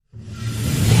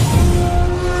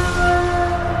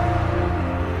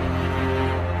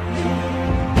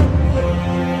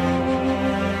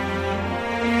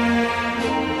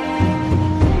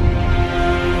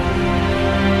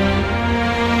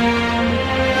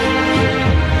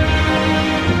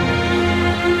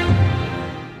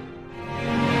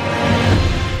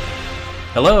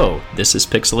Hello, this is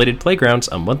Pixelated Playgrounds,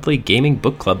 a monthly gaming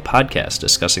book club podcast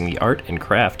discussing the art and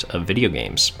craft of video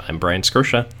games. I'm Brian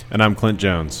Skirsha. And I'm Clint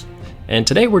Jones. And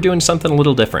today we're doing something a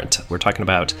little different. We're talking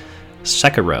about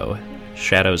Sekiro,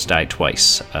 Shadows Die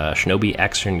Twice, a shinobi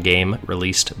action game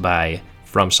released by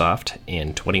FromSoft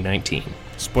in 2019.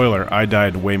 Spoiler, I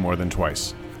died way more than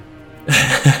twice.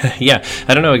 Yeah,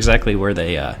 I don't know exactly where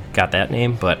they got that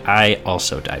name, but I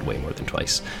also died way more than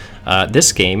twice.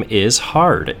 This game is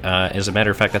hard. As a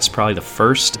matter of fact, that's probably the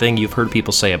first thing you've heard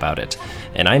people say about it.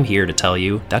 And I'm here to tell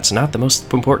you that's not the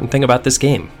most important thing about this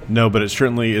game. No, but it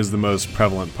certainly is the most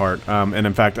prevalent part. And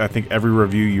in fact, I think every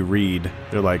review you read,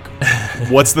 they're like,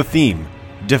 what's the theme?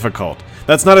 Difficult.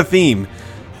 That's not a theme.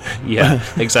 Yeah,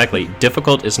 exactly.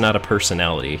 Difficult is not a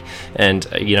personality. And,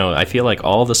 I feel like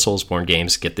all the Soulsborne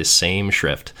games get this same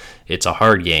shrift. It's a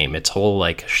hard game. Its whole,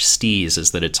 steez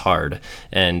is that it's hard.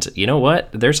 And you know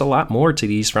what? There's a lot more to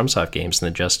these FromSoft games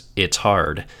than just it's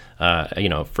hard.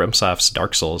 FromSoft's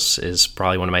Dark Souls is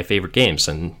probably one of my favorite games.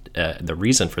 And the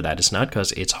reason for that is not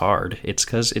because it's hard. It's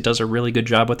because it does a really good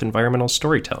job with environmental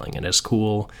storytelling and has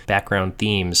cool background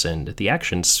themes. And the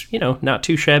action's, not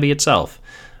too shabby itself.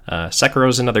 Sekiro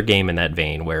is another game in that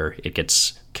vein where it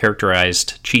gets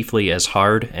characterized chiefly as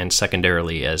hard and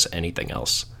secondarily as anything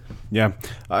else. Yeah,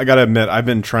 I gotta admit, I've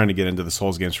been trying to get into the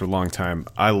Souls games for a long time.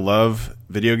 I love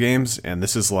video games, and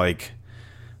this is like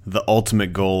the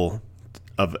ultimate goal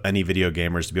of any video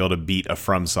gamer is to be able to beat a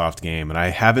FromSoft game. And I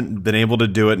haven't been able to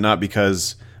do it, not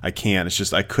because I can't, it's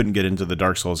just I couldn't get into the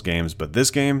Dark Souls games. But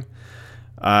this game,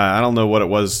 I don't know what it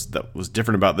was that was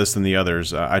different about this than the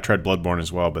others. I tried Bloodborne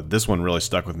as well, but this one really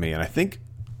stuck with me. And I think,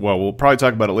 we'll probably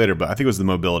talk about it later, but I think it was the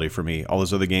mobility for me. All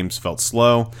those other games felt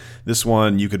slow. This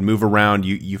one, you could move around.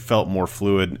 You felt more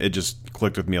fluid. It just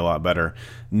clicked with me a lot better.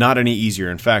 Not any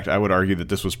easier. In fact, I would argue that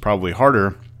this was probably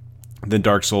harder than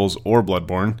Dark Souls or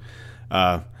Bloodborne,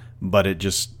 but it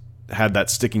just had that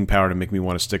sticking power to make me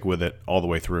want to stick with it all the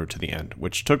way through to the end,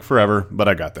 which took forever, but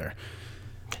I got there.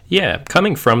 Yeah,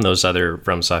 coming from those other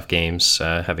FromSoft games,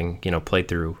 having played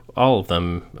through all of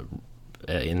them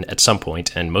at some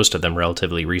point, and most of them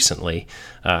relatively recently,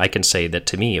 I can say that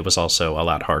to me it was also a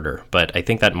lot harder. But I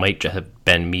think that might have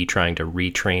been me trying to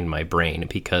retrain my brain,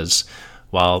 because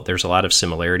while there's a lot of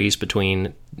similarities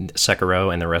between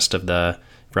Sekiro and the rest of the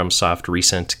FromSoft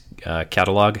recent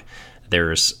catalog,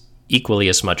 there's equally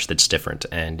as much that's different,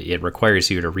 and it requires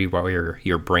you to rewire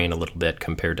your brain a little bit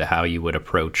compared to how you would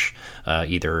approach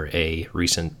either a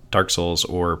recent Dark Souls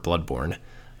or Bloodborne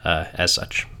as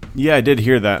such. Yeah, I did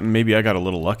hear that, and maybe I got a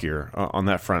little luckier on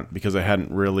that front because I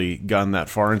hadn't really gotten that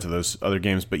far into those other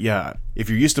games. But yeah, if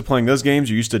you're used to playing those games,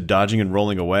 you're used to dodging and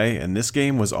rolling away, and this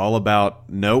game was all about,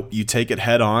 nope, you take it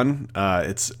head on.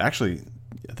 It's actually,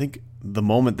 I think, the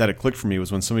moment that it clicked for me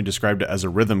was when somebody described it as a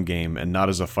rhythm game and not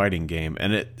as a fighting game.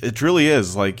 And it really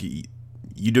is. Like,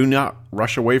 you do not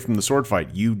rush away from the sword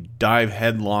fight. You dive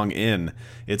headlong in.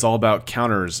 It's all about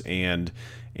counters and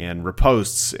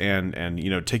ripostes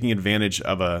and taking advantage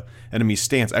of a enemy's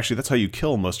stance. Actually, that's how you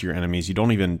kill most of your enemies. You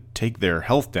don't even take their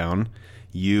health down.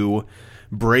 You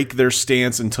break their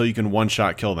stance until you can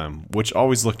one-shot kill them, which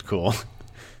always looked cool.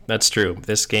 That's true.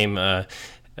 This game...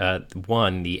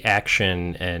 the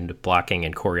action and blocking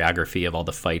and choreography of all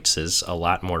the fights is a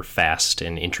lot more fast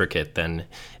and intricate than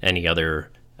any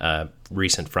other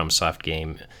recent FromSoft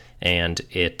game, and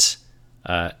it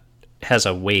has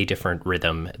a way different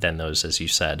rhythm than those, as you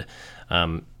said.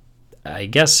 I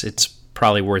guess it's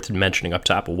probably worth mentioning up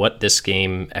top what this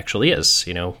game actually is.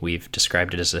 We've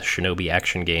described it as a shinobi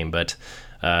action game, but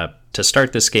to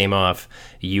start this game off,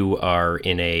 you are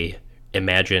in a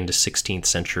imagined 16th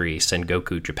century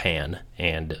Sengoku Japan,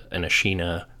 and an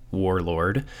Ashina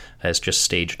warlord has just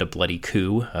staged a bloody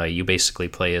coup. You basically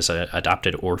play as an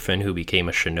adopted orphan who became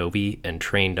a shinobi and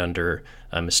trained under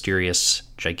a mysterious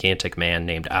gigantic man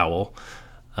named Owl.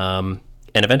 And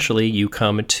eventually you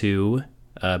come to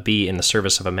be in the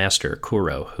service of a master,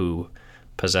 Kuro, who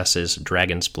possesses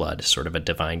dragon's blood, sort of a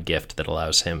divine gift that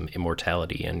allows him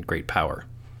immortality and great power.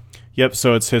 Yep,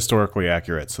 so it's historically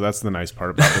accurate. So that's the nice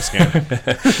part about this game.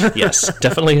 Yes,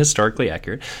 definitely historically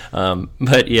accurate.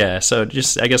 But yeah, so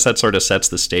I guess that sort of sets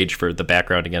the stage for the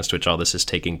background against which all this is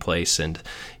taking place. And,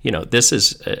 this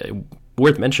is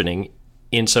worth mentioning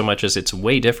in so much as it's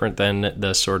way different than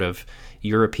the sort of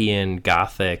European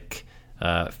Gothic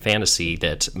fantasy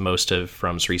that most of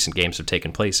From's recent games have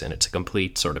taken place in. It's a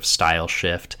complete sort of style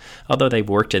shift. Although they've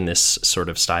worked in this sort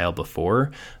of style before,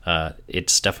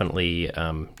 it's definitely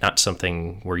not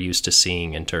something we're used to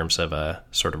seeing in terms of a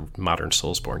sort of modern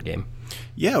Soulsborne game.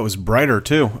 Yeah, it was brighter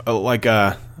too.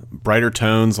 Brighter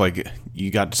tones, like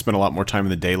you got to spend a lot more time in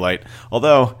the daylight.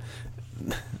 Although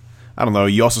I don't know.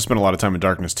 You also spend a lot of time in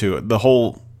darkness too.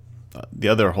 The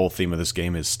other whole theme of this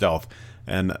game is stealth,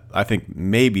 and I think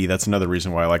maybe that's another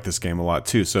reason why I like this game a lot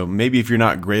too. So maybe if you're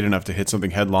not great enough to hit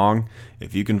something headlong,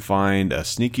 if you can find a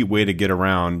sneaky way to get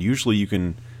around, usually you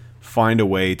can find a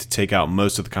way to take out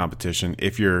most of the competition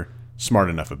if you're smart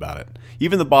enough about it.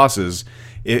 Even the bosses,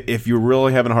 if you're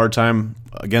really having a hard time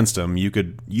against them, you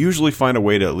could usually find a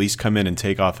way to at least come in and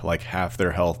take off like half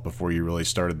their health before you really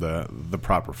started the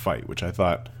proper fight, which I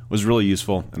thought was really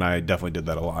useful, and I definitely did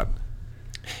that a lot.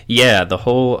 Yeah, the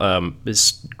whole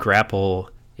this grapple,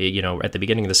 at the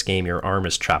beginning of this game, your arm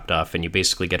is chopped off, and you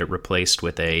basically get it replaced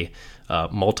with a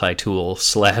multi-tool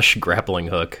 / grappling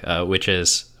hook, which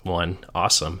is, one,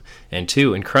 awesome, and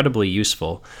two, incredibly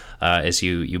useful as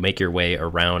you make your way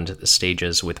around the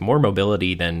stages with more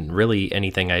mobility than really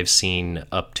anything I've seen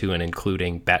up to and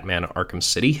including Batman Arkham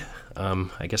City.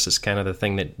 I guess it's kind of the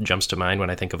thing that jumps to mind when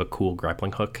I think of a cool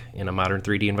grappling hook in a modern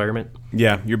 3D environment.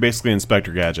 Yeah, you're basically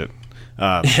Inspector Gadget.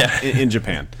 In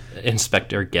Japan.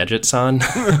 Inspector Gadget-san.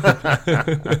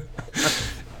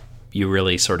 You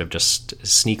really sort of just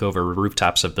sneak over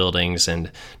rooftops of buildings and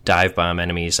dive bomb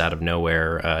enemies out of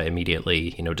nowhere, immediately,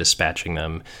 dispatching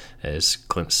them, as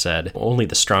Clint said. Only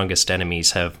the strongest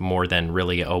enemies have more than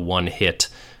really a one-hit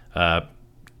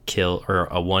kill or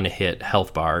a one-hit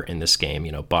health bar in this game,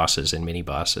 bosses and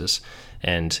mini-bosses.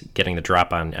 And getting the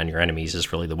drop on your enemies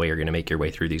is really the way you're going to make your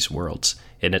way through these worlds.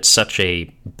 And it's such a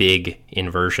big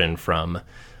inversion from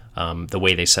the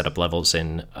way they set up levels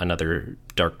in another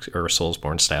Dark or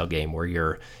Soulsborne style game where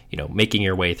you're, making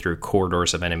your way through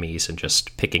corridors of enemies and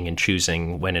just picking and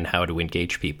choosing when and how to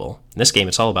engage people. In this game,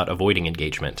 it's all about avoiding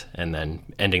engagement and then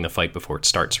ending the fight before it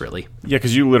starts, really. Yeah,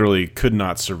 because you literally could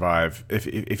not survive.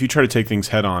 If you try to take things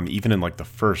head on, even in like the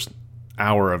first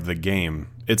hour of the game,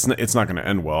 it's not going to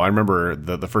end well. I remember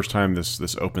the first time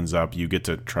this opens up, you get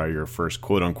to try your first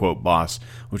quote-unquote boss,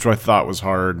 which I thought was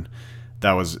hard.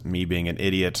 That was me being an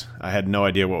idiot. I had no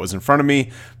idea what was in front of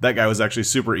me. That guy was actually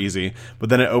super easy. But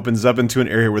then it opens up into an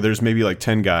area where there's maybe like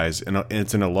 10 guys, and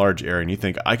it's in a large area, and you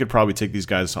think, I could probably take these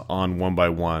guys on one by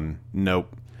one.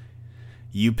 Nope.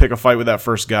 You pick a fight with that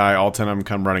first guy, all 10 of them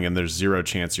come running, and there's zero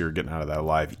chance you're getting out of that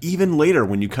alive. Even later,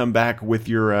 when you come back with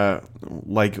your,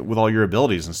 with all your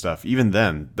abilities and stuff, even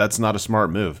then, that's not a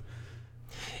smart move.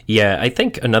 Yeah, I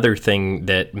think another thing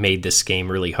that made this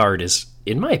game really hard is,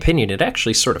 in my opinion, it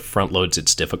actually sort of front loads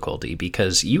its difficulty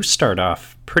because you start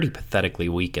off pretty pathetically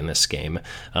weak in this game.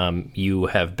 You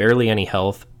have barely any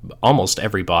health. Almost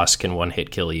every boss can one-hit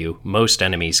kill you. Most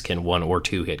enemies can one or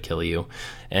two-hit kill you.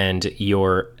 And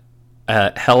your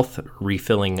health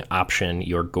refilling option,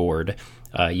 your gourd,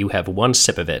 you have one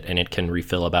sip of it and it can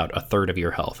refill about a third of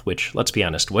your health, which, let's be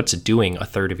honest, what's doing a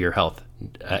third of your health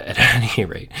at any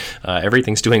rate?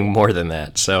 Everything's doing more than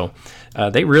that. So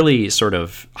they really sort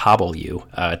of hobble you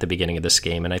at the beginning of this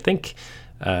game. And I think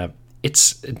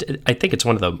it's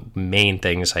one of the main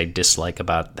things I dislike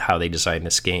about how they design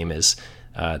this game is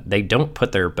they don't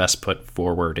put their best foot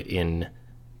forward in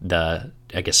the,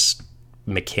 I guess,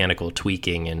 mechanical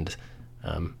tweaking and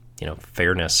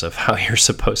fairness of how you're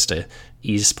supposed to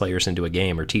ease players into a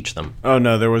game or teach them. Oh,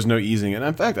 no, there was no easing. And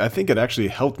in fact, I think it actually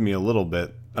helped me a little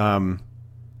bit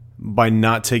by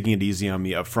not taking it easy on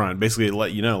me up front. Basically, it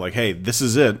let you know, like, hey, this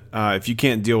is it. If you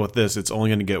can't deal with this, it's only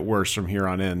going to get worse from here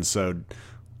on in. So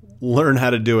learn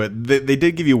how to do it. They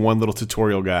did give you one little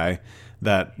tutorial guy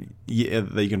that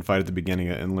you can fight at the beginning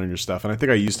and learn your stuff. And I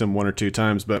think I used him one or two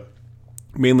times, but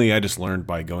mainly I just learned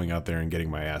by going out there and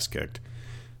getting my ass kicked.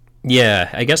 Yeah,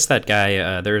 I guess that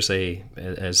guy, there's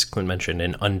as Clint mentioned,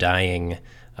 an undying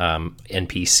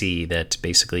NPC that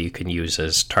basically you can use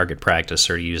as target practice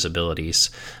or use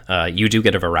abilities. You do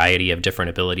get a variety of different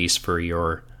abilities for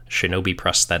your shinobi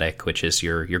prosthetic, which is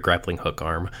your grappling hook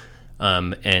arm.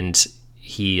 And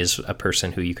he is a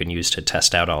person who you can use to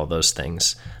test out all of those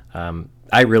things.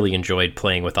 I really enjoyed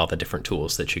playing with all the different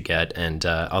tools that you get, and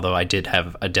although I did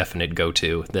have a definite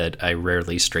go-to that I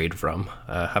rarely strayed from.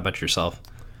 How about yourself?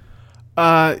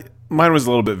 Mine was a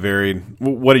little bit varied.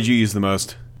 What did you use the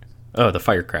most? Oh, the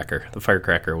firecracker. The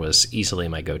firecracker was easily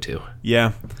my go-to.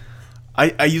 Yeah.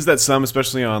 I use that some,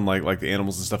 especially on like the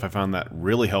animals and stuff. I found that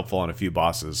really helpful on a few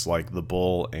bosses, like the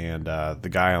bull and the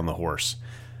guy on the horse.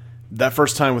 That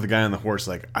first time with the guy on the horse,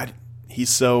 he's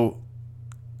so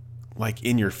like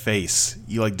in your face.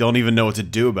 You don't even know what to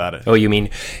do about it. Oh, you mean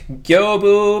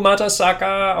Gyobu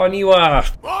Matasaka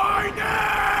Oniwa? My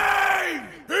name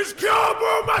is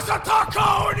Gyobu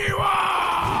Masataka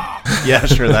Oniwa! Yeah,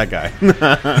 sure, that guy.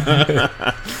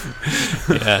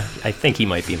 Yeah, I think he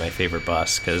might be my favorite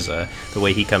boss, because the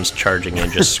way he comes charging in,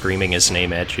 just screaming his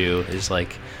name at you, is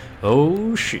like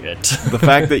Oh, shit. The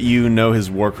fact that you know his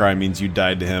war cry means you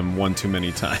died to him one too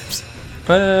many times.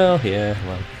 Well,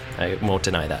 I won't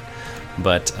deny that.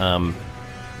 But,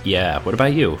 yeah, what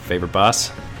about you? Favorite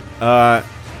boss? That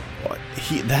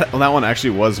one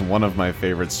actually was one of my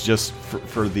favorites, just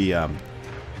for the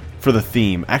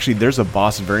theme. Actually, there's a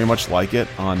boss very much like it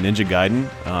on Ninja Gaiden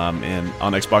and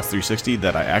on Xbox 360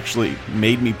 that I actually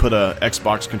made me put a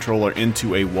Xbox controller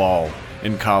into a wall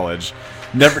in college.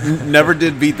 Never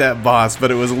did beat that boss,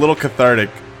 but it was a little cathartic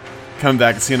coming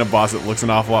back and seeing a boss that looks an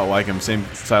awful lot like him, same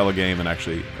style of game, and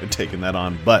actually taking that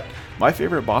on. But my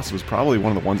favorite boss was probably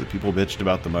one of the ones that people bitched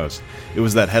about the most. It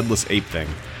was that headless ape thing,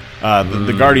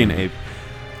 the Guardian Ape.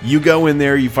 You go in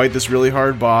there, you fight this really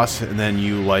hard boss, and then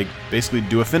you basically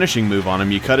do a finishing move on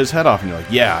him. You cut his head off, and you're like,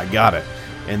 yeah, I got it.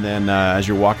 And then as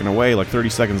you're walking away, 30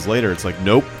 seconds later, it's like,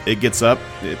 nope. It gets up,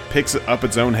 it picks up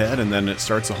its own head, and then it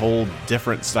starts a whole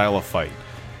different style of fight.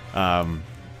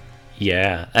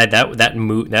 Yeah,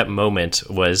 that moment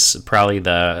was probably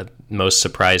the most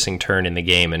surprising turn in the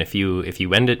game. And if you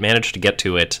managed to get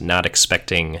to it, not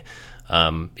expecting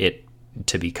it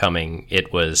to be coming,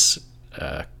 it was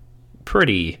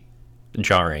pretty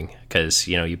jarring, because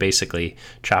you basically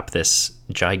chop this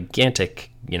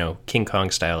gigantic King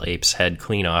Kong style ape's head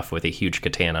clean off with a huge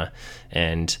katana,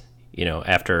 and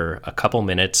after a couple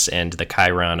minutes and the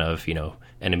chyron of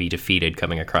enemy defeated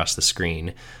coming across the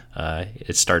screen,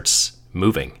 it starts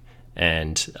moving,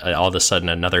 and all of a sudden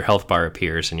another health bar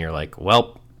appears, and you're like,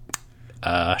 well,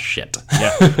 shit.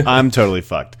 Yeah, I'm totally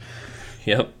fucked.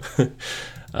 Yep.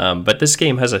 But this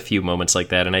game has a few moments like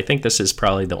that, and I think this is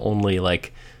probably the only,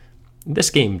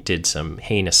 this game did some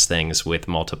heinous things with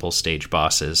multiple stage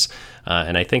bosses,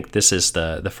 and I think this is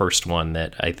the first one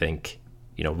that I think,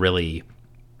 really,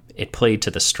 it played to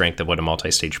the strength of what a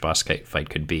multi-stage boss fight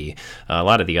could be. A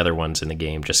lot of the other ones in the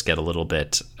game just get a little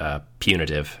bit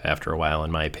punitive after a while,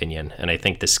 in my opinion, and I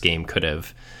think this game could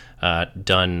have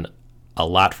done a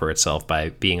lot for itself by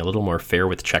being a little more fair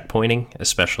with checkpointing,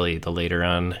 especially the later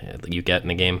on you get in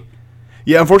the game.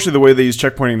 Yeah, unfortunately, the way they use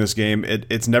checkpointing in this game,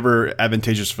 it's never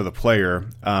advantageous for the player.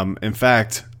 In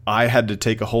fact, I had to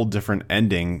take a whole different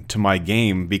ending to my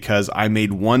game because I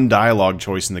made one dialogue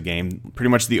choice in the game, pretty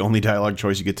much the only dialogue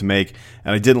choice you get to make,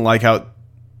 and I didn't like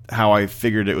how I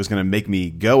figured it was going to make me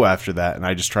go after that, and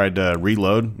I just tried to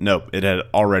reload. Nope, it had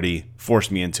already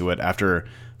forced me into it. After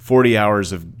 40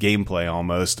 hours of gameplay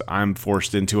almost, I'm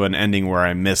forced into an ending where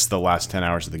I missed the last 10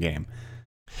 hours of the game.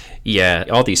 Yeah,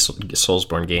 all these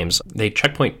Soulsborne games, they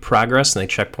checkpoint progress and they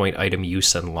checkpoint item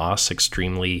use and loss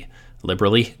extremely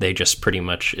liberally. They just pretty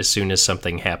much, as soon as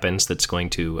something happens that's going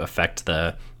to affect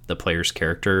the player's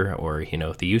character, or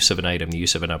the use of an item, the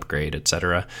use of an upgrade,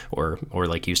 etc., or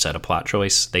like you said, a plot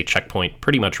choice, they checkpoint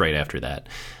pretty much right after that.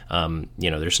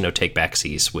 There's no take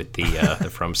backsies with the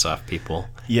FromSoft people.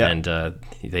 Yeah, and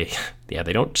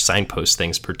they don't signpost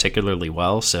things particularly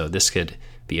well, so this could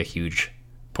be a huge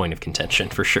point of contention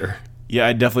for sure. Yeah,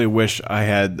 I definitely wish I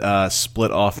had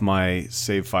split off my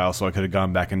save file so I could have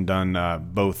gone back and done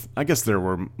both. I guess there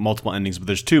were multiple endings, but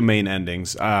there's two main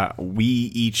endings. We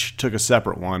each took a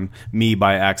separate one, me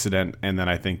by accident, and then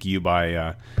I think you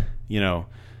by, default.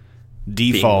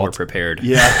 Being more prepared.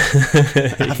 Yeah.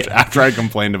 After I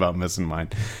complained about missing mine.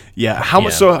 Yeah. How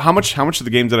much of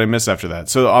the game did I miss after that?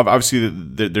 So obviously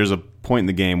there's a point in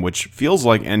the game which feels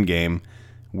like Endgame,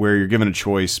 where you're given a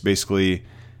choice, basically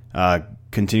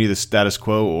continue the status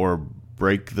quo or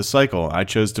break the cycle. I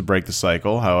chose to break the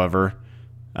cycle. However,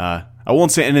 I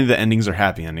won't say any of the endings are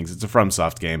happy endings. It's a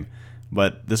FromSoft game,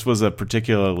 but this was a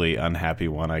particularly unhappy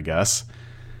one, I guess.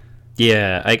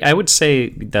 Yeah, I would say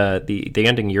the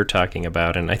ending you're talking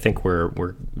about, and I think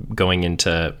we're going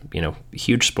into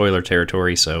huge spoiler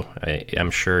territory. So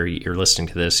I'm sure you're listening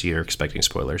to this, you're expecting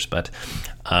spoilers, but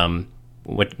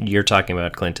what you're talking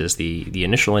about, Clint, is the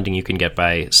initial ending you can get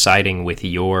by siding with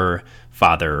your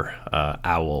father,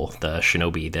 Owl, the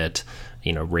shinobi that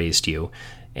raised you,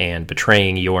 and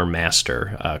betraying your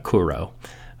master, Kuro.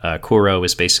 Kuro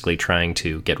is basically trying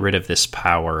to get rid of this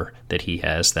power that he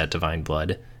has, that divine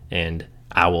blood, and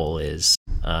Owl is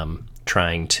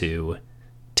trying to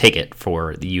take it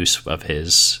for the use of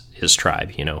his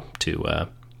tribe, to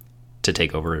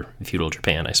take over feudal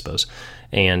Japan, I suppose.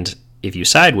 And if you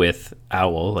side with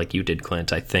Owl, like you did,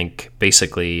 Clint, I think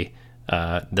basically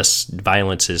this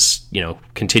violence is,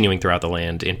 continuing throughout the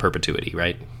land in perpetuity,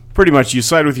 right? Pretty much. You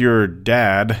side with your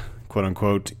dad, quote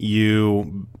unquote.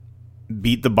 You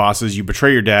beat the bosses, you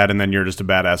betray your dad, and then you're just a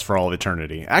badass for all of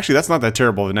eternity. Actually, that's not that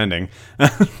terrible of an ending,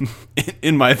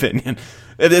 in my opinion.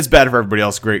 It's bad for everybody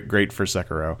else. Great for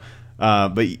Sekiro.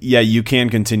 But yeah, you can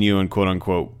continue and quote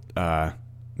unquote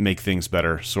make things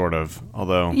better, sort of.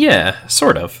 Although, yeah,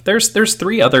 sort of. There's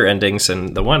 3 other endings,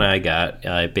 and the one I got,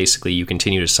 basically you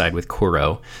continue to side with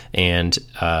Kuro, and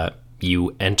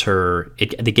you enter.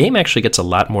 The game actually gets a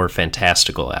lot more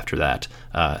fantastical after that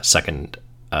second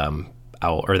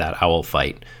owl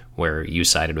fight, where you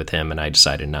sided with him and I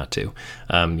decided not to.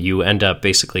 You end up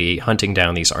basically hunting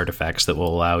down these artifacts that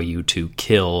will allow you to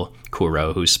kill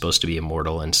Kuro, who's supposed to be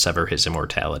immortal, and sever his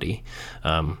immortality.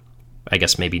 I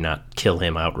guess maybe not kill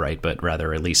him outright, but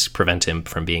rather at least prevent him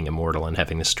from being immortal and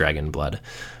having this dragon blood.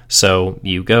 So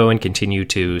you go and continue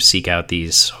to seek out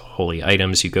these holy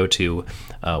items. You go to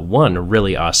one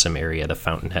really awesome area, the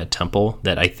Fountainhead Temple,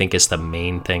 that I think is the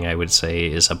main thing I would say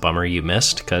is a bummer you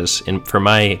missed, because for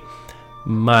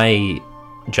my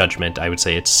judgment, I would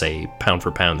say it's pound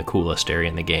for pound the coolest area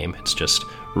in the game. It's just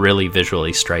really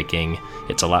visually striking.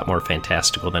 It's a lot more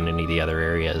fantastical than any of the other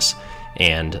areas,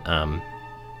 and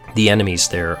the enemies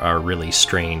there are really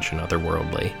strange and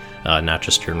otherworldly, not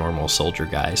just your normal soldier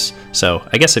guys. So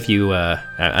I guess if you,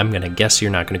 I'm going to guess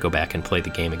you're not going to go back and play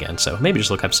the game again, so maybe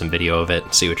just look up some video of it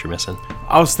and see what you're missing.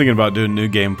 I was thinking about doing New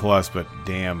Game Plus, but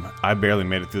damn, I barely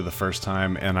made it through the first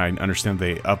time, and I understand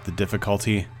they upped the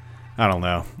difficulty. I don't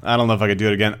know if I could do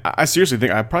it again. I seriously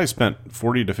think I probably spent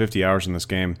 40 to 50 hours in this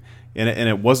game, and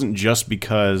it wasn't just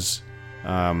because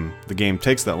the game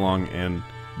takes that long, and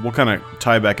we'll kind of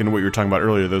tie back into what you were talking about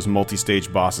earlier, those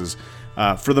multi-stage bosses.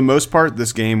 For the most part,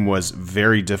 this game was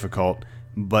very difficult,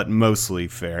 but mostly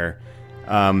fair.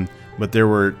 But there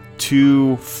were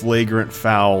 2 flagrant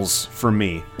fouls for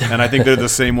me, and I think they're the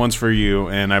same ones for you,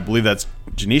 and I believe that's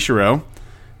Janichiro,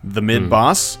 the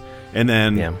mid-boss, and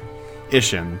then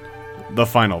Ishin, the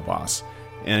final boss.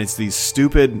 And it's these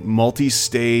stupid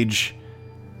multi-stage...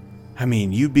 I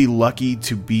mean, you'd be lucky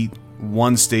to beat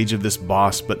one stage of this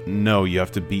boss, but no, you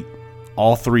have to beat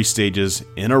all 3 stages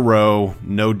in a row,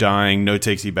 no dying, no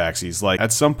takesy-backsies. Like,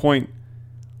 at some point,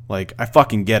 like, I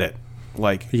fucking get it.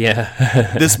 Like,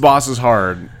 yeah. This boss is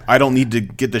hard. I don't need to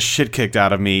get the shit kicked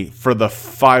out of me for the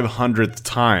 500th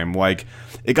time. Like,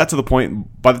 it got to the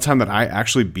point, by the time that I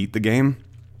actually beat the game,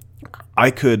 I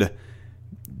could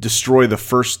destroy the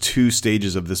first 2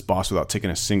 stages of this boss without taking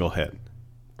a single hit.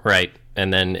 Right,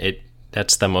 and then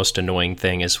that's the most annoying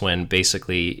thing, is when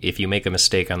basically if you make a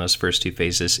mistake on those first 2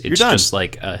 phases, it's just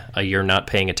like a you're not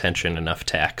paying attention enough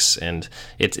tax, and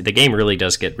the game really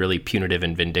does get really punitive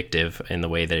and vindictive in the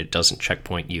way that it doesn't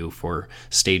checkpoint you for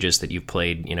stages that you've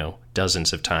played,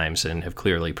 dozens of times and have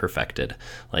clearly perfected.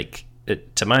 Like,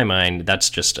 to my mind,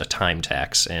 that's just a time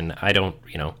tax, and I don't,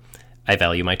 I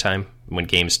value my time. When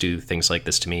games do things like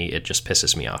this to me, it just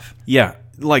pisses me off. Yeah,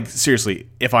 like, seriously,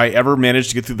 if I ever manage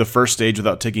to get through the first stage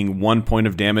without taking 1 point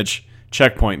of damage,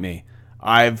 checkpoint me.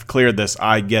 I've cleared this.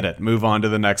 I get it. Move on to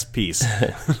the next piece.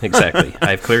 Exactly.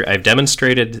 I've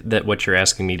demonstrated that what you're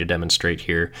asking me to demonstrate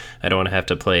here. I don't want to have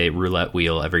to play roulette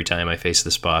wheel every time I face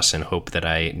this boss and hope that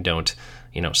I don't,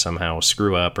 somehow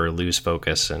screw up or lose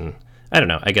focus. And I don't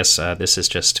know. I guess this is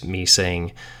just me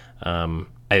saying...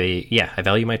 I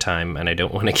value my time, and I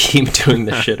don't want to keep doing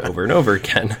this shit over and over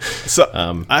again. So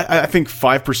I think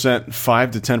 5 to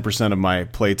 10% of my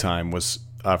playtime was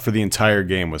for the entire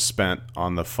game was spent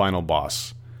on the final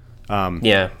boss. And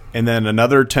then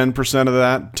another 10% of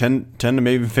that, 10 to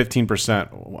maybe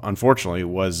 15%, unfortunately,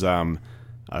 was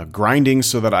grinding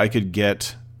so that I could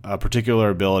get a particular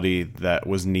ability that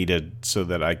was needed so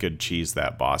that I could cheese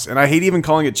that boss. And I hate even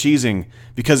calling it cheesing,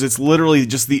 because it's literally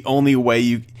just the only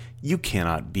way you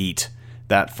cannot beat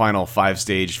that final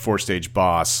 4-stage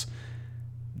boss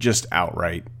just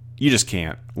outright. You just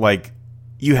can't. Like,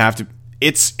 you have to.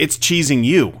 It's cheesing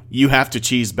you. You have to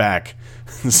cheese back.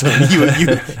 So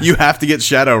you have to get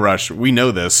Shadow Rush. We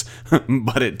know this,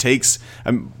 but it takes.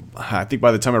 I think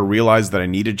by the time I realized that I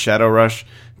needed Shadow Rush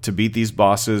to beat these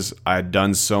bosses, I had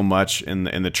done so much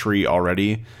in the tree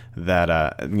already that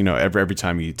every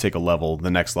time you take a level, the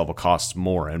next level costs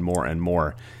more and more and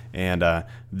more. And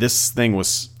this thing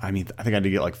was, I think I had to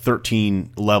get like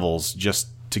 13 levels just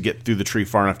to get through the tree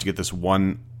far enough to get this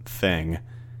one thing.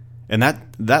 And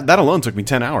that alone took me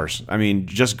 10 hours. I mean,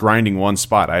 just grinding one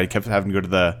spot. I kept having to go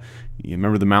to you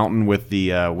remember the mountain with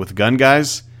the with gun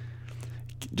guys?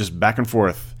 Just back and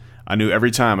forth. I knew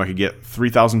every time I could get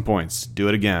 3,000 points. Do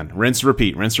it again. Rinse,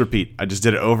 repeat, rinse, repeat. I just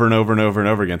did it over and over and over and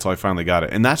over again until I finally got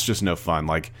it. And that's just no fun.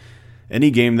 Like, any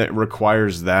game that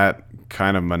requires that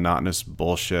kind of monotonous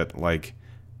bullshit, like,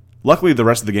 luckily the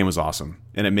rest of the game was awesome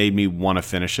and it made me want to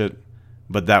finish it,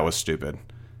 but that was stupid.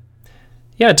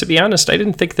 Yeah, to be honest, I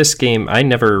didn't think this game, I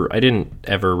didn't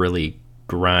ever really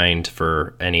grind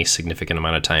for any significant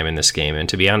amount of time in this game. And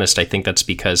to be honest, I think that's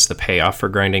because the payoff for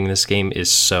grinding this game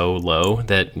is so low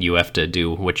that you have to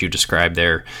do what you described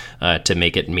there to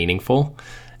make it meaningful.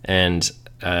 And,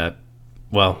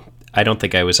 well, I don't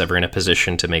think I was ever in a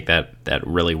position to make that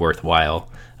really worthwhile,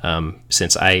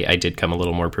 since I did come a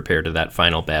little more prepared to that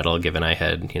final battle, given I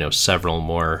had, several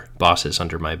more bosses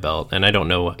under my belt. And I don't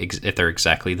know if they're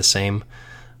exactly the same.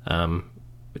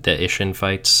 The Ishin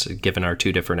fights, given our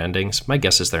two different endings, my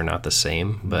guess is they're not the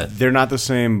same. But they're not the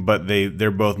same, but they're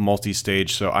both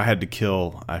multi-stage. So I had to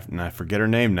kill. I forget her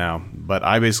name now, but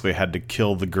I basically had to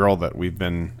kill the girl that we've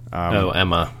been.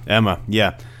 Emma. Emma,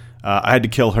 yeah. I had to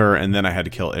kill her, and then I had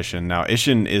to kill Ishin. Now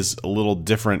Ishin is a little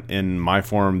different in my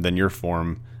form than your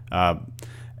form, but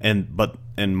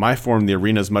in my form the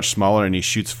arena is much smaller, and he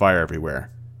shoots fire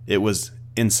everywhere. It was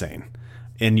insane.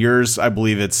 In yours, I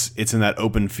believe it's in that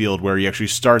open field where you actually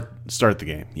start the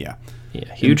game. Yeah.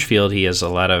 Yeah, huge field. He has a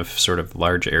lot of sort of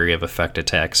large area of effect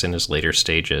attacks in his later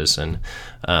stages, and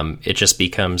it just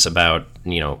becomes about,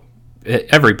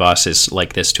 every boss is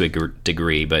like this to a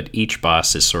degree, but each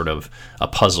boss is sort of a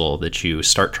puzzle that you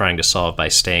start trying to solve by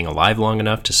staying alive long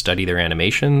enough to study their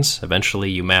animations.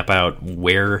 Eventually, you map out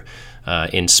where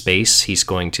in space he's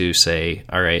going to say,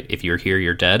 all right, if you're here,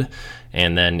 you're dead.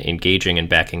 And then engaging and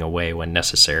backing away when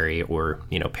necessary, or,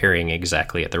 parrying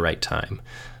exactly at the right time.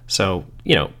 So,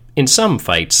 in some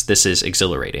fights, this is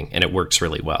exhilarating, and it works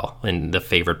really well. In the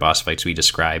favorite boss fights we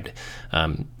described,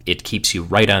 it keeps you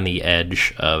right on the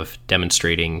edge of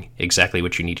demonstrating exactly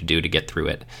what you need to do to get through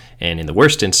it. And in the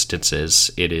worst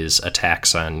instances, it is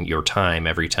attacks on your time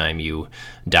every time you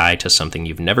die to something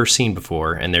you've never seen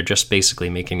before, and they're just basically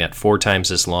making that 4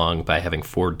 times as long by having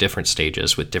 4 different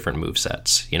stages with different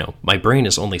movesets. My brain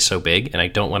is only so big, and I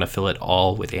don't want to fill it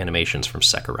all with animations from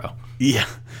Sekiro. Yeah.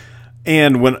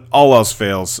 And when all else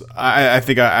fails, I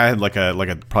think I had like a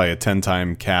probably a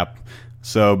 10-time cap.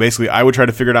 So basically, I would try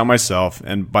to figure it out myself,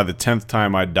 and by the 10th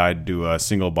time I died to a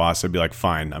single boss, I'd be like,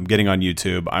 fine, I'm getting on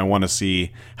YouTube. I want to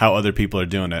see how other people are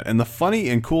doing it. And the funny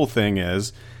and cool thing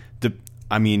is,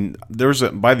 by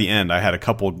the end, I had a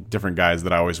couple different guys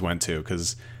that I always went to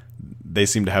because they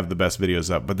seem to have the best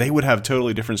videos up, but they would have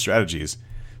totally different strategies.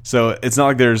 So it's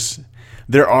not like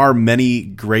there are many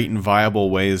great and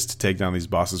viable ways to take down these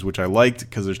bosses, which I liked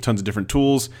because there's tons of different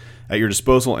tools at your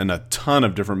disposal and a ton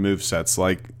of different move sets.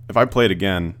 Like if I play it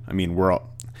again,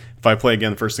 if I play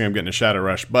again, the first thing I'm getting is Shadow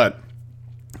Rush, but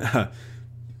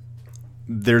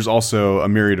there's also a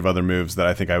myriad of other moves that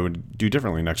I think I would do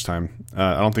differently next time.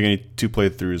 I don't think any 2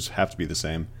 playthroughs have to be the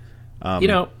same.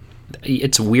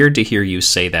 It's weird to hear you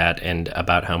say that and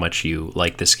about how much you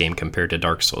like this game compared to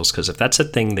Dark Souls, because if that's a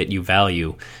thing that you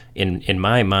value, in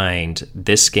my mind,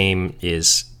 this game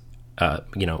is,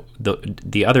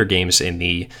 the other games in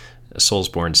the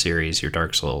Soulsborne series, your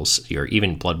Dark Souls, your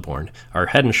even Bloodborne, are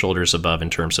head and shoulders above in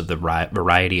terms of the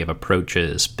variety of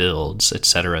approaches, builds,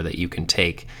 etc. that you can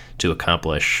take to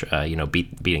accomplish,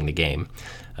 beating the game.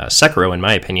 Sekiro, in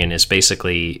my opinion, is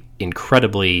basically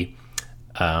incredibly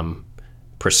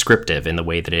prescriptive in the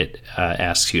way that it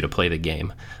asks you to play the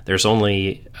game. There's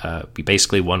only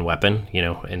basically one weapon.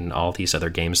 In all these other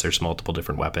games, there's multiple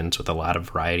different weapons with a lot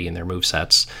of variety in their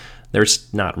movesets.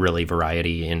 There's not really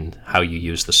variety in how you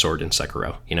use the sword in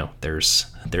Sekiro.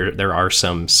 There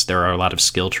are a lot of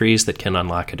skill trees that can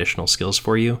unlock additional skills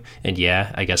for you. And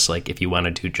yeah, I guess like if you want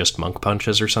to do just monk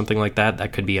punches or something like that,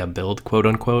 that could be a build, quote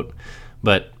unquote.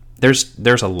 But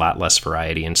there's a lot less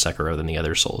variety in Sekiro than the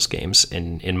other Souls games,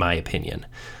 in my opinion.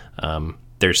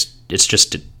 It's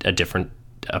just a different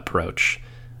approach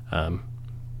to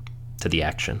the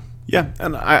action. Yeah,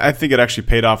 and I think it actually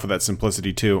paid off with that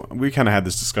simplicity too. We kind of had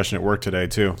this discussion at work today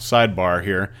too. Sidebar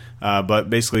here, but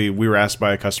basically we were asked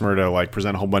by a customer to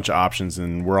present a whole bunch of options,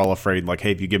 and we're all afraid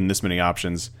hey, if you give them this many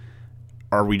options,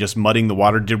 are we just muddying the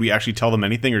water? Did we actually tell them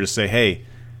anything, or just say, hey,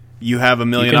 you have a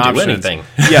million options? You can do anything.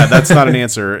 Yeah, that's not an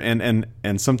answer.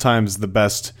 And sometimes the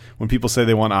best, when people say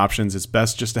they want options, it's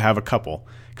best just to have a couple,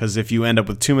 because if you end up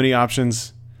with too many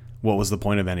options, what was the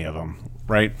point of any of them,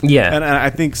 right? Yeah. And I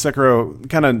think Sekiro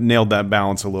kind of nailed that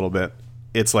balance a little bit.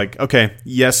 It's like, okay,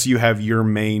 yes, you have your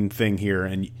main thing here,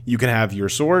 and you can have your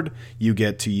sword. You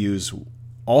get to use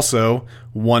also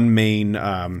one main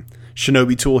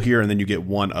shinobi tool here, and then you get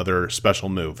one other special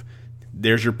move.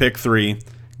 There's your pick 3.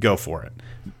 Go for it.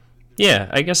 Yeah,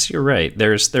 I guess you're right.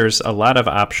 There's a lot of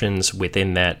options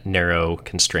within that narrow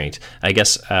constraint. I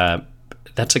guess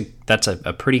that's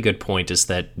a pretty good point, is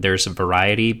that there's a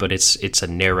variety, but it's a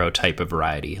narrow type of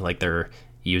variety. Like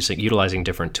utilizing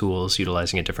different tools,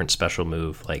 utilizing a different special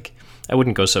move. Like, I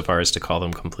wouldn't go so far as to call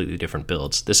them completely different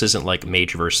builds. This isn't like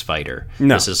mage versus fighter.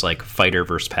 No. This is like fighter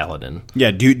versus paladin.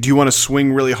 Yeah, do you want to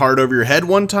swing really hard over your head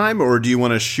one time, or do you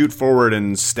want to shoot forward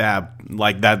and stab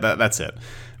like that? That's it.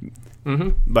 Mm-hmm.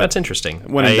 But that's interesting.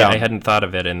 When in doubt. I hadn't thought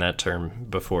of it in that term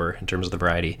before in terms of the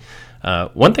variety.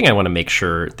 One thing I want to make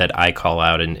sure that I call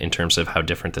out in terms of how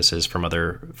different this is from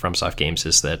other FromSoft games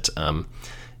is that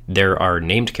there are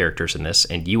named characters in this,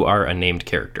 and you are a named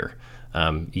character.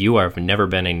 You have never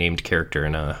been a named character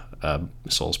in a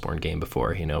Soulsborne game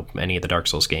before. You know, any of the Dark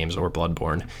Souls games or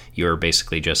Bloodborne, you're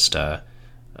basically just, a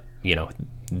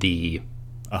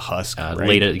husk,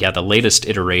 right? The latest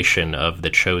iteration of the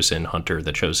chosen hunter,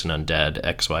 the chosen undead,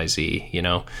 XYZ. You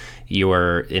know, you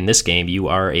are in this game. You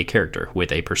are a character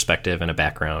with a perspective and a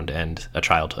background and a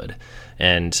childhood,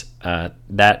 and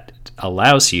that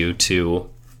allows you to,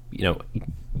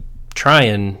 try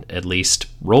and at least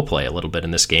roleplay a little bit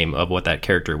in this game of what that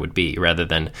character would be, rather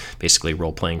than basically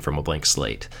role-playing from a blank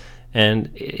slate. And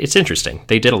it's interesting.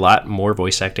 They did a lot more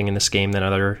voice acting in this game than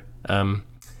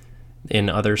in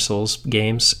other Souls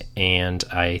games, and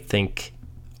I think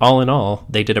all in all,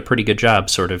 they did a pretty good job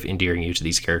sort of endearing you to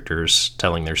these characters,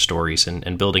 telling their stories,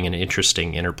 and building an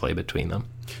interesting interplay between them.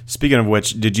 Speaking of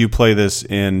which, did you play this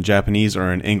in Japanese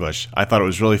or in English? I thought it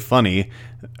was really funny,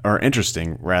 or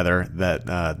interesting, rather, that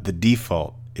the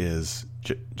default is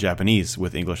Japanese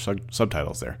with English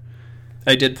subtitles there.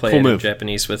 I did play it in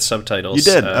Japanese with subtitles.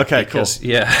 You did? Okay, cool.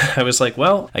 Yeah, I was like,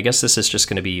 well, I guess this is just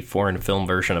going to be foreign film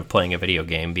version of playing a video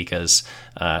game because,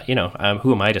 who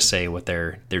am I to say what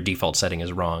their default setting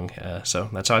is wrong? So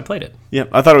that's how I played it. Yeah,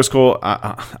 I thought it was cool.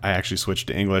 I actually switched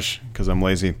to English because I'm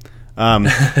lazy.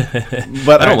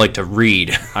 But I don't like to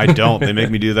read. I don't. They make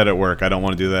me do that at work. I don't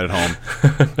want to do that at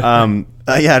home.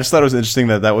 I just thought it was interesting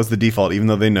that was the default, even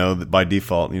though they know that by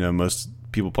default, most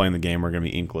people playing the game are going to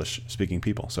be English-speaking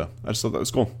people. So I just thought that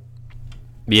was cool.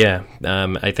 Yeah,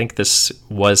 I think this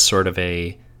was sort of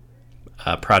a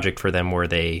project for them where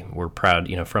they were proud.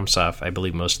 FromSoft, I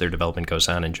believe most of their development goes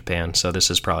on in Japan, so this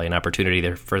is probably an opportunity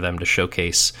there for them to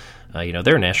showcase,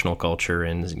 their national culture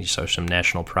and so some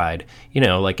national pride.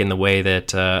 Like in the way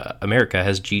that America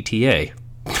has GTA.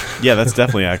 Yeah, that's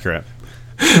definitely accurate.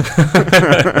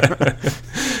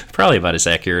 Probably about as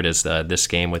accurate as this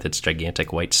game with its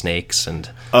gigantic white snakes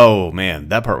and. Oh man,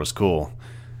 that part was cool.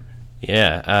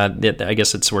 Yeah, I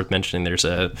guess it's worth mentioning. There's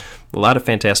a lot of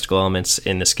fantastical elements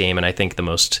in this game, and I think the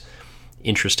most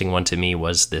interesting one to me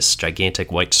was this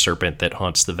gigantic white serpent that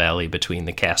haunts the valley between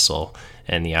the castle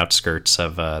and the outskirts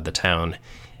of the town,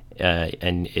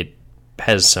 and it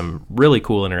has some really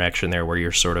cool interaction there where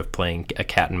you're sort of playing a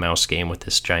cat and mouse game with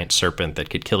this giant serpent that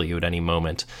could kill you at any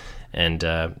moment. And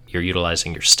you're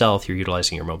utilizing your stealth, you're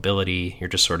utilizing your mobility, you're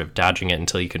just sort of dodging it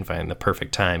until you can find the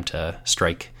perfect time to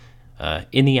strike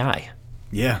in the eye.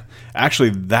 Yeah.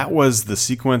 Actually, that was the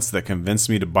sequence that convinced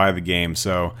me to buy the game.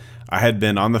 So I had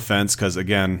been on the fence because,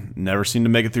 again, never seemed to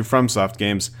make it through FromSoft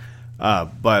games.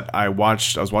 But I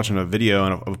was watching a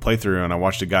video of a playthrough, and I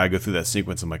watched a guy go through that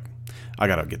sequence. I'm like, I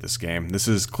got to get this game. This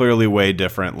is clearly way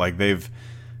different. Like,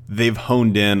 they've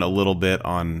honed in a little bit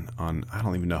on I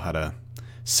don't even know how to...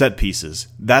 set pieces.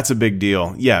 That's a big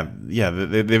deal. Yeah.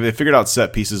 They figured out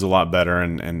set pieces a lot better,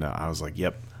 and I was like,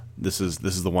 yep, this is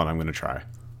the one I'm going to try.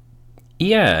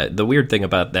 Yeah, the weird thing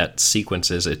about that sequence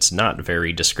is it's not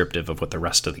very descriptive of what the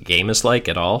rest of the game is like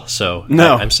at all. So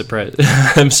no. I'm surprised.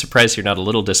 I'm surprised you're not a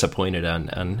little disappointed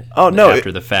on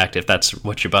after the fact if that's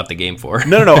what you bought the game for.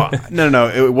 No.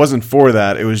 It wasn't for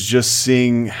that. It was just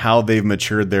seeing how they've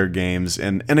matured their games,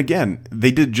 and again, they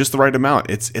did just the right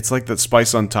amount. It's like that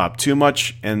spice on top. Too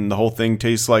much, and the whole thing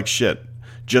tastes like shit.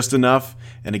 Just enough,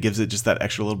 and it gives it just that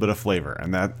extra little bit of flavor.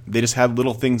 And that they just had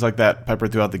little things like that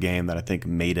peppered throughout the game that I think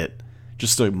made it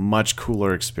just a much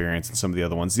cooler experience than some of the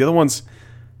other ones. The other ones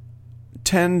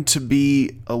tend to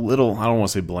be a little, I don't want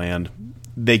to say bland.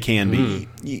 They can be.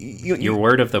 Your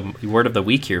word of the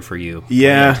week here for you.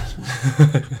 Yeah.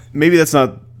 Maybe that's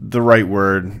not the right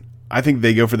word. I think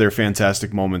they go for their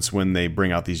fantastic moments when they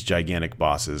bring out these gigantic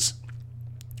bosses.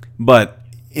 But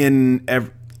in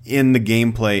the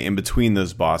gameplay in between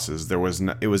those bosses, it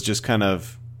was just kind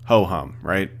of ho-hum,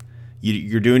 right?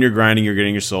 You're doing your grinding, you're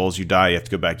getting your souls, you die, you have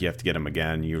to go back, you have to get them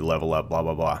again, you level up, blah,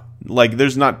 blah, blah. Like,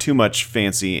 there's not too much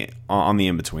fancy on the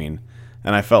in-between.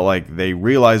 And I felt like they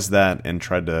realized that and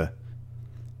tried to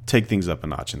take things up a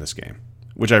notch in this game,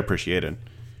 which I appreciated.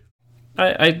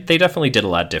 They definitely did a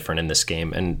lot different in this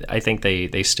game, and I think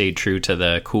they stayed true to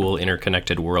the cool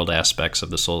interconnected world aspects of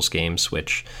the Souls games,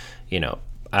 which,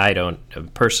 I don't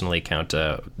personally count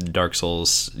Dark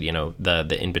Souls,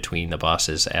 the in between the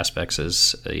bosses aspects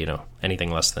as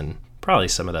anything less than probably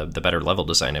some of the better level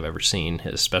design I've ever seen,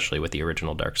 especially with the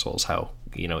original Dark Souls, how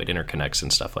it interconnects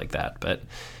and stuff like that. But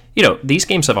these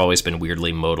games have always been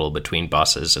weirdly modal between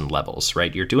bosses and levels,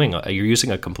 right? You're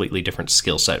using a completely different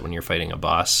skill set when you're fighting a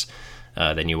boss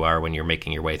than you are when you're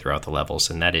making your way throughout the levels,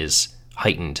 and that is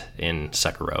heightened in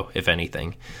Sekiro, if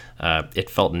anything. It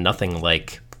felt nothing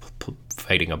like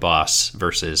fighting a boss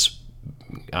versus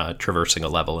traversing a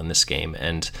level in this game,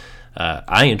 and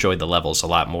I enjoyed the levels a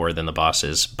lot more than the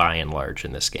bosses by and large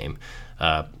in this game.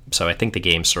 So I think the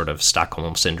game sort of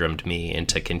Stockholm syndromed me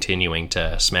into continuing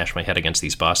to smash my head against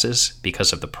these bosses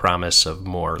because of the promise of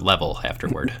more level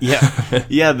afterward.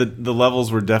 Yeah, the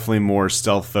levels were definitely more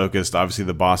stealth focused. Obviously,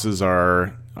 the bosses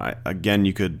are, again,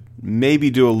 you could maybe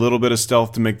do a little bit of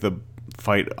stealth to make the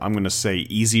fight, I'm going to say,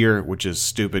 easier, which is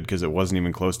stupid because it wasn't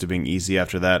even close to being easy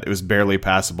after that. It was barely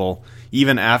passable,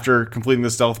 even after completing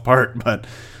the stealth part. But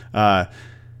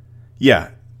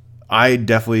yeah, I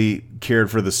definitely cared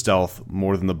for the stealth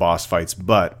more than the boss fights,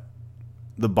 but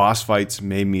the boss fights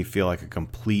made me feel like a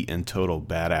complete and total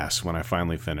badass when I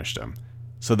finally finished them.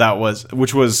 So that's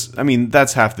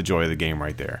half the joy of the game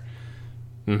right there.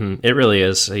 Mm-hmm. It really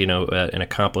is, an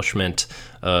accomplishment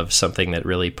of something that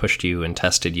really pushed you and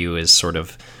tested you is sort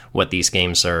of what these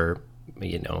games are,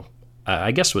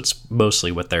 I guess what's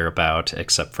mostly what they're about,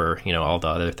 except for, all the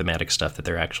other thematic stuff that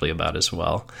they're actually about as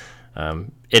well.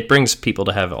 It brings people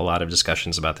to have a lot of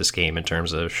discussions about this game in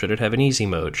terms of, should it have an easy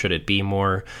mode? Should it be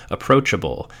more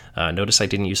approachable? Notice I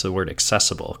didn't use the word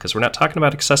accessible, because we're not talking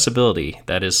about accessibility.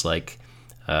 That is like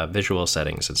visual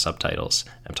settings and subtitles.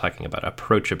 I'm talking about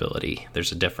approachability.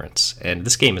 There's a difference. And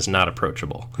this game is not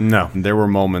approachable. No, there were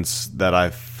moments that I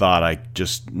thought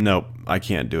nope, I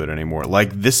can't do it anymore.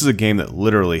 Like, this is a game that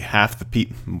literally half the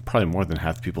people, probably more than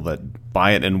half the people that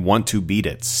buy it and want to beat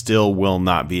it still will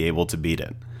not be able to beat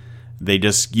it. You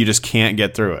just can't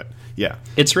get through it. Yeah.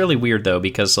 It's really weird, though,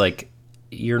 because,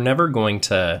 you're never going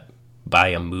to buy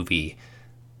a movie.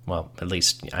 Well, at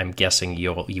least I'm guessing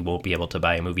you won't be able to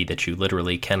buy a movie that you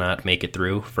literally cannot make it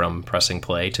through from pressing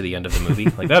play to the end of the movie.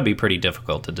 That would be pretty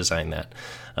difficult to design that.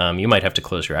 You might have to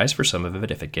close your eyes for some of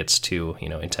it if it gets too,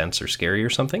 intense or scary or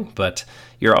something, but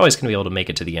you're always going to be able to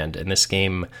make it to the end. In this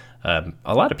game,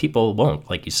 a lot of people won't,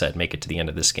 like you said, make it to the end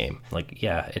of this game.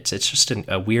 It's just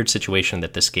a weird situation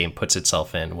that this game puts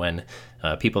itself in when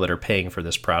people that are paying for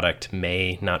this product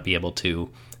may not be able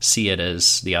to see it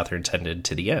as the author intended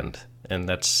to the end. And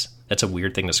that's a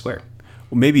weird thing to square.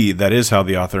 Well, maybe that is how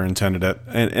the author intended it.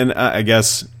 And I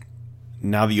guess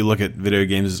now that you look at video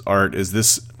games as art,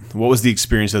 what was the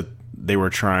experience that they were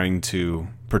trying to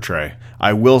portray?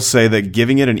 I will say that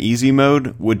giving it an easy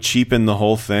mode would cheapen the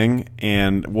whole thing,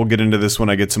 and we'll get into this when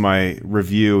I get to my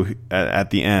review at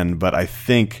the end, but I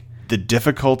think the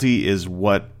difficulty is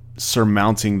what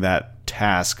surmounting that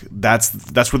task, that's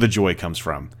where the joy comes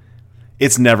from.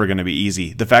 It's never going to be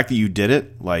easy. The fact that you did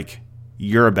it,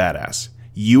 you're a badass.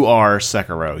 You are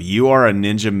Sekiro. You are a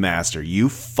ninja master. You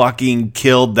fucking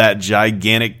killed that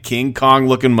gigantic King Kong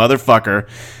looking motherfucker.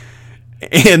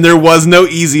 And there was no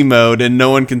easy mode, and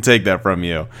no one can take that from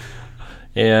you.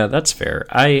 Yeah, that's fair.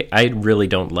 I really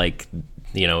don't like,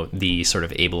 the sort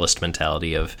of ableist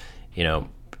mentality of,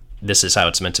 this is how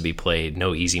it's meant to be played,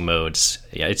 no easy modes.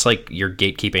 Yeah, it's like you're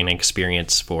gatekeeping an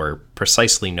experience for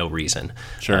precisely no reason.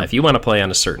 Sure. If you want to play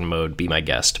on a certain mode, be my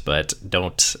guest, but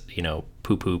don't,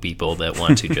 poo-poo people that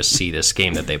want to just see this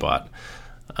game that they bought.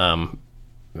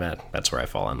 That's where I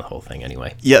fall on the whole thing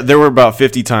anyway. Yeah, there were about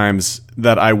 50 times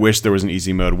that I wish there was an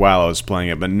easy mode while I was playing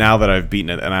it, but now that I've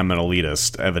beaten it, and I'm an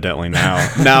elitist, evidently now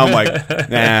I'm like,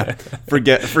 nah,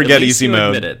 forget easy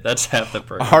mode. Admit it. That's half the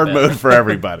program. Hard mode for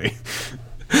everybody.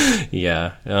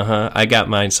 Yeah, I got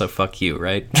mine, so fuck you,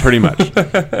 right? Pretty much.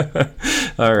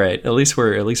 All right, at least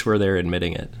we're there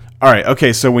admitting it. All right,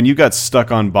 okay. So when you got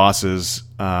stuck on bosses,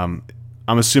 I'm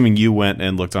assuming you went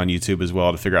and looked on YouTube as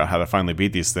well to figure out how to finally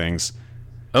beat these things.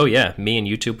 Oh yeah, me and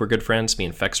YouTube were good friends. Me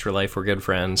and Fextra Life were good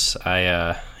friends.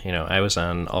 I was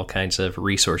on all kinds of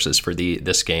resources for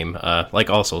this game. Like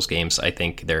all Souls games, I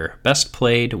think they're best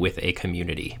played with a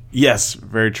community. Yes,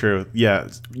 very true. Yeah,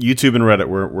 YouTube and Reddit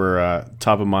were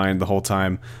top of mind the whole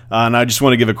time. And I just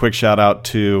want to give a quick shout out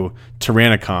to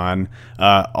Tyrannicon,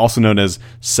 also known as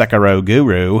Sekiro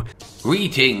Guru.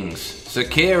 Greetings,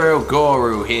 Sekiro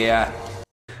Guru here.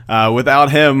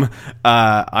 Without him,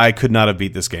 I could not have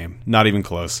beat this game. Not even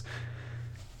close.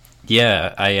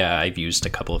 Yeah, I've used a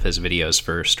couple of his videos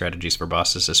for strategies for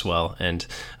bosses as well, and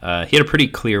he had a pretty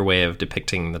clear way of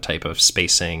depicting the type of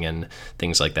spacing and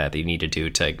things like that you need to do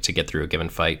to get through a given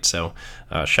fight. So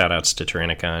shout outs to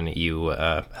Tyrannicon. You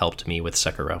helped me with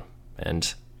Sekiro,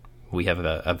 and we have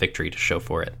a victory to show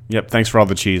for it. Yep, thanks for all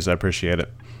the cheese. I appreciate it.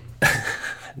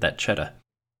 That cheddar.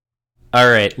 All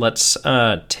right, let's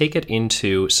take it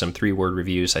into some 3-word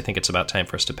reviews. I think it's about time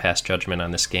for us to pass judgment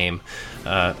on this game.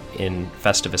 In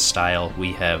Festivus style,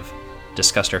 we have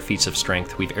discussed our feats of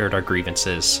strength, we've aired our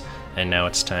grievances, and now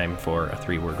it's time for a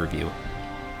 3-word review.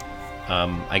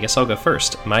 I guess I'll go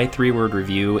first. My 3-word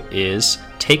review is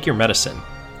take your medicine.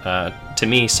 To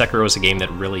me, Sekiro is a game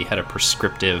that really had a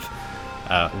prescriptive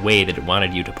way that it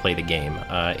wanted you to play the game.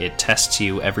 It tests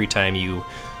you every time you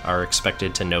are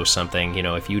expected to know something. You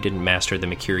know, if you didn't master the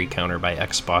Mikiri counter by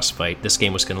X boss fight, this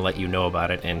game was going to let you know about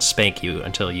it and spank you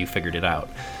until you figured it out.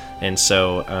 And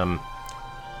so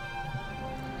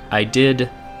I did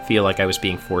feel like I was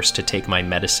being forced to take my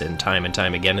medicine time and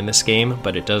time again in this game,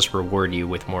 but it does reward you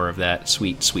with more of that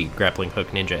sweet, sweet grappling hook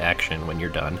ninja action when you're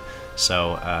done.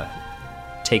 So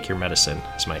take your medicine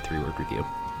is my 3-word review.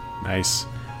 Nice.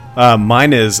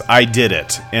 Mine is I did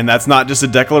it, and that's not just a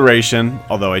declaration,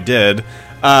 although I did.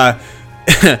 That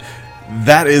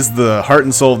is the heart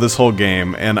and soul of this whole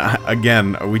game. And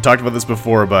again, we talked about this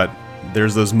before, but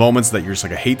there's those moments that you're just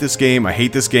like, I hate this game,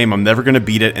 I'm never going to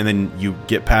beat it, and then you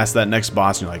get past that next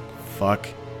boss, and you're like, fuck,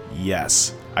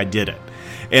 yes, I did it.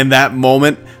 And that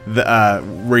moment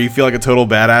where you feel like a total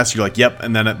badass, you're like, yep,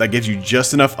 and then that gives you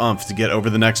just enough oomph to get over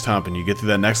the next hump, and you get through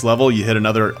that next level, you hit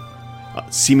another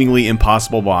seemingly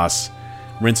impossible boss,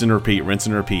 rinse and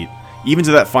repeat, even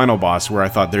to that final boss where I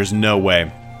thought there's no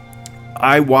way.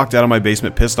 I walked out of my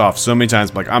basement pissed off so many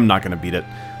times, like, I'm not going to beat it.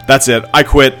 That's it. I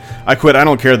quit. I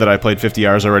don't care that I played 50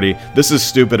 hours already. This is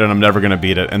stupid and I'm never going to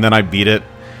beat it. And then I beat it,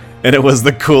 and it was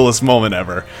the coolest moment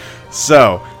ever.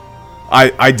 So,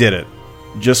 I did it.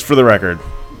 Just for the record.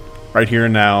 Right here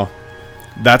and now.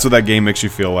 That's what that game makes you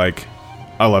feel like.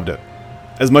 I loved it.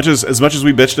 As much as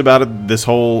we bitched about it this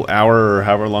whole hour or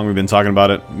however long we've been talking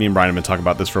about it, me and Brian have been talking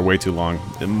about this for way too long,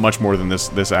 much more than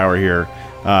this hour here.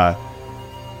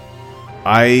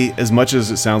 As much as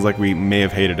it sounds like we may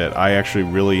have hated it, I actually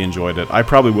really enjoyed it. I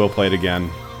probably will play it again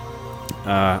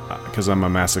because I'm a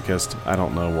masochist. I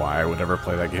don't know why I would ever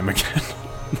play that game again.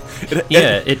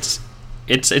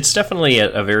 It's definitely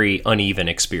a very uneven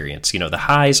experience. You know, the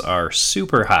highs are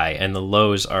super high and the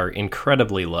lows are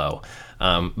incredibly low.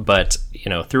 But you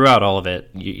know, throughout all of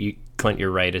it, Clint,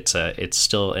 you're right. It's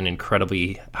still an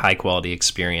incredibly high quality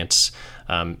experience.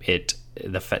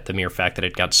 The mere fact that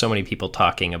it got so many people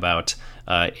talking about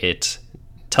it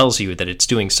tells you that it's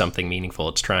doing something meaningful.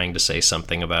 It's trying to say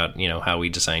something about, you know, how we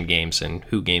design games and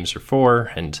who games are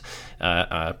for. And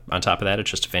on top of that, it's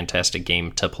just a fantastic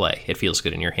game to play. It feels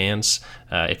good in your hands.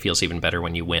 It feels even better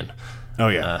when you win. Oh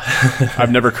yeah,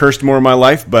 I've never cursed more in my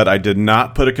life, but I did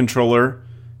not put a controller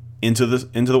into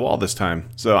the wall this time.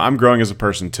 So I'm growing as a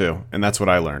person too, and that's what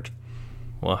I learned.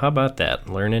 Well, how about that?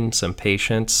 Learning some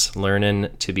patience, learning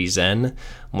to be zen,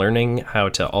 learning how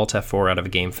to Alt F4 out of a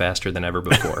game faster than ever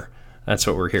before. That's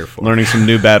what we're here for. Learning some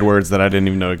new bad words that I didn't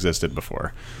even know existed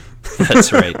before.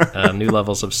 That's right. New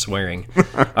levels of swearing.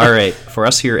 All right. For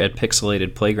us here at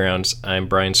Pixelated Playgrounds, I'm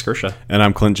Brian Skirsha. And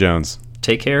I'm Clint Jones.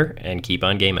 Take care and keep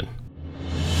on gaming.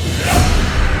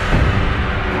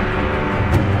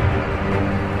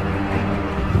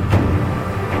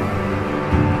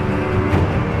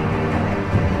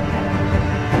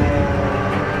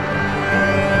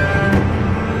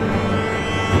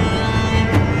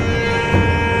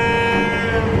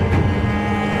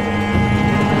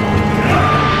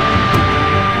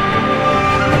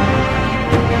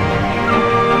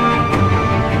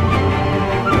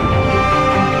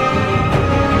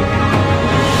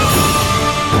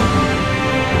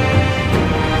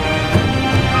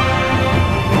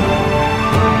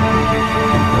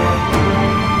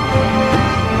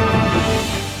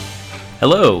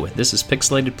 Hello, this is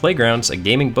Pixelated Playgrounds, a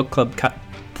gaming book club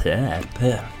Codpiece.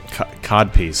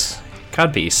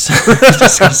 Codpiece.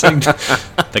 Discussing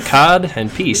the cod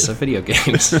and piece of video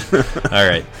games. All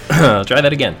right, I'll try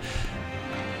that again.